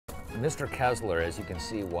Mr. Keszler, as you can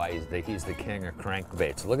see, why he's the king of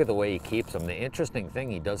crankbaits. Look at the way he keeps them. The interesting thing,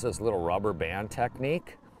 he does this little rubber band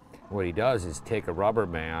technique. What he does is take a rubber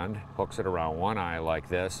band, hooks it around one eye like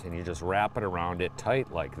this, and you just wrap it around it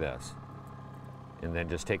tight like this. And then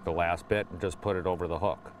just take the last bit and just put it over the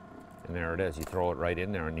hook. And there it is. You throw it right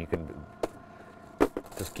in there and you can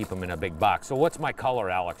just keep them in a big box. So what's my color,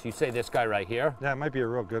 Alex? You say this guy right here? Yeah, it might be a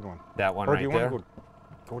real good one. That one right there? Or do you want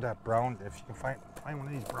to go that brown, if you can find one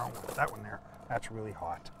of these brown ones. That one there. That's really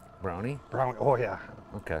hot. Brownie? Brownie, oh yeah.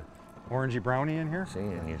 Okay. Orangey brownie in here. See,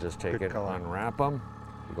 and you just take Good it, color. unwrap them.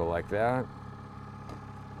 You go like that.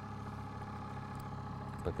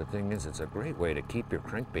 But the thing is, it's a great way to keep your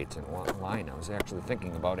crankbaits in one line. I was actually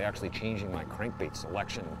thinking about changing my crankbait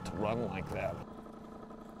selection to run like that.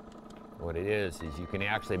 What it is you can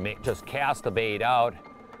actually just cast the bait out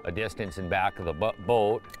a distance in back of the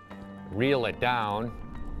boat, reel it down,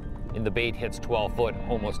 and the bait hits 12 foot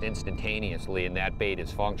almost instantaneously, and that bait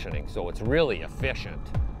is functioning. So it's really efficient.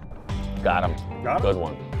 Got him. Got him? Good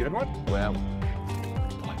one. Good one? Well,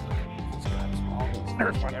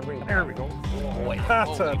 there's one. There we go. Boy,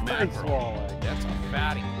 that's a holy nice mackerel. walleye. That's a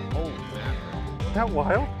fatty. Holy mackerel. Isn't that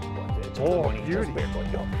wild? Oh, beauty. There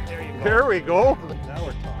you go. There we go. Now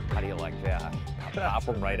we're talking. How do you like that? Pop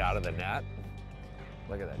them right out of the net.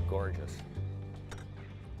 Look at that, gorgeous.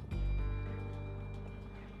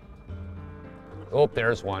 Oh,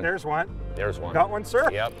 there's one. There's one. There's one. Got one, sir?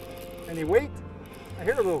 Yep. Any weight? I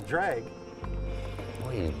hear a little drag.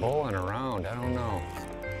 Boy, he's bowling around. I don't know.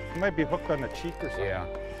 He might be hooked on the cheek or something. Yeah.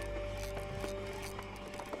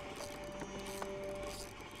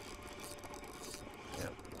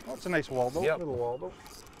 Oh, it's a nice Waldo. Yep. Little Waldo.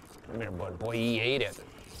 Come here, bud. Boy, he ate it.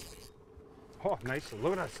 Oh, nice.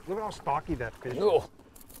 Look at how stocky that fish is. Oh.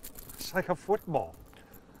 It's like a football.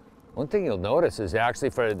 One thing you'll notice is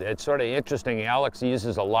actually, it's sort of interesting, Alex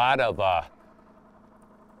uses a lot of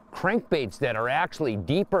crankbaits that are actually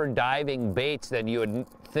deeper diving baits than you would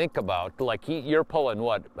think about. Like you're pulling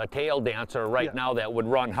what, a tail dancer right now that would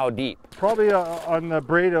run how deep? Probably on the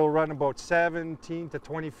braid it'll run about 17 to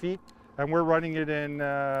 20 feet, and we're running it in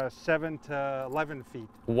 7 to 11 feet.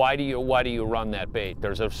 Why do you run that bait?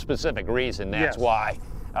 There's a specific reason. That's why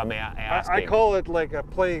I'm asking. I call it like a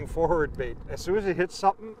playing forward bait. As soon as it hits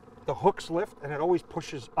something, the hooks lift and it always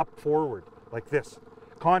pushes up forward like this,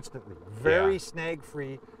 constantly. Very snag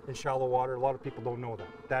free in shallow water. A lot of people don't know that.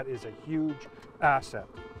 That is a huge asset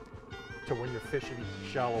to when you're fishing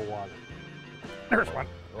shallow water. There's one.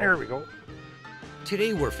 There we go.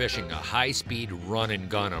 Today we're fishing a high-speed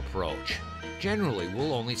run-and-gun approach. Generally,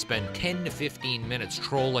 we'll only spend 10 to 15 minutes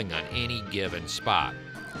trolling on any given spot.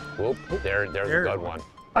 Whoop, there's a good one.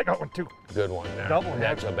 I got one too. Good one there. Double.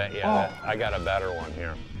 That's a bet. Yeah, I got a better one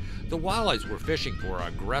here. The walleyes we're fishing for are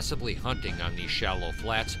aggressively hunting on these shallow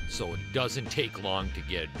flats, so it doesn't take long to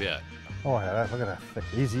get bit. Oh yeah, look at that.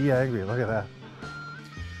 Easy angry, look at that.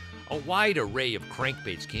 A wide array of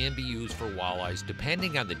crankbaits can be used for walleyes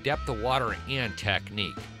depending on the depth of water and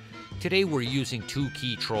technique. Today we're using two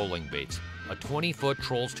key trolling baits, a 20-foot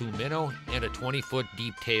Trolls 2 minnow and a 20-foot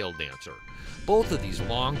deep tail dancer. Both of these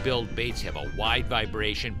long-billed baits have a wide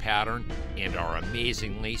vibration pattern and are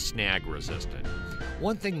amazingly snag resistant.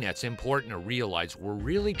 One thing that's important to realize, we're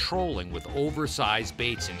really trolling with oversized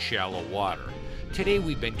baits in shallow water. Today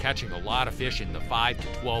we've been catching a lot of fish in the 5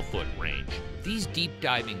 to 12 foot range. These deep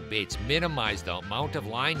diving baits minimize the amount of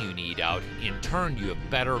line you need out. In turn, you have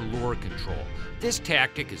better lure control. This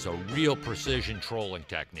tactic is a real precision trolling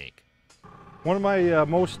technique. One of my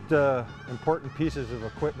most important pieces of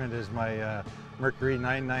equipment is my Mercury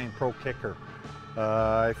 99 Pro Kicker.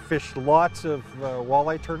 I fished lots of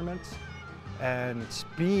walleye tournaments, and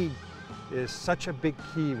speed is such a big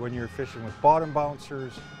key when you're fishing with bottom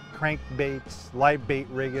bouncers, crankbaits, live bait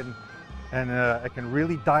rigging, and I can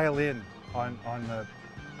really dial in on the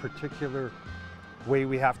particular way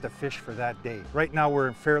we have to fish for that day. Right now we're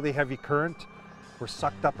in fairly heavy current. We're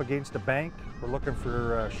sucked up against the bank. We're looking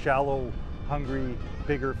for shallow, hungry,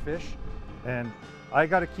 bigger fish, and I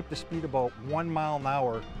got to keep the speed about 1 mile an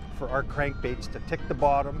hour for our crankbaits to tick the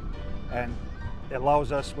bottom, and it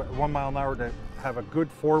allows us 1 mile an hour to have a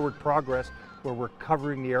good forward progress where we're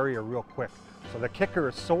covering the area real quick. So the kicker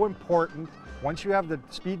is so important. Once you have the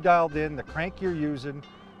speed dialed in, the crank you're using,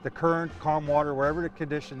 the current, calm water, wherever the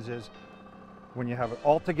conditions is, when you have it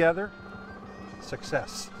all together,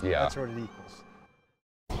 success. Yeah. That's what it equals.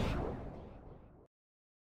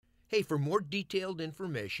 Hey, for more detailed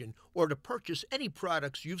information or to purchase any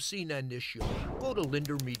products you've seen on this show, go to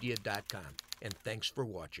lindermedia.com. And thanks for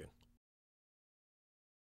watching.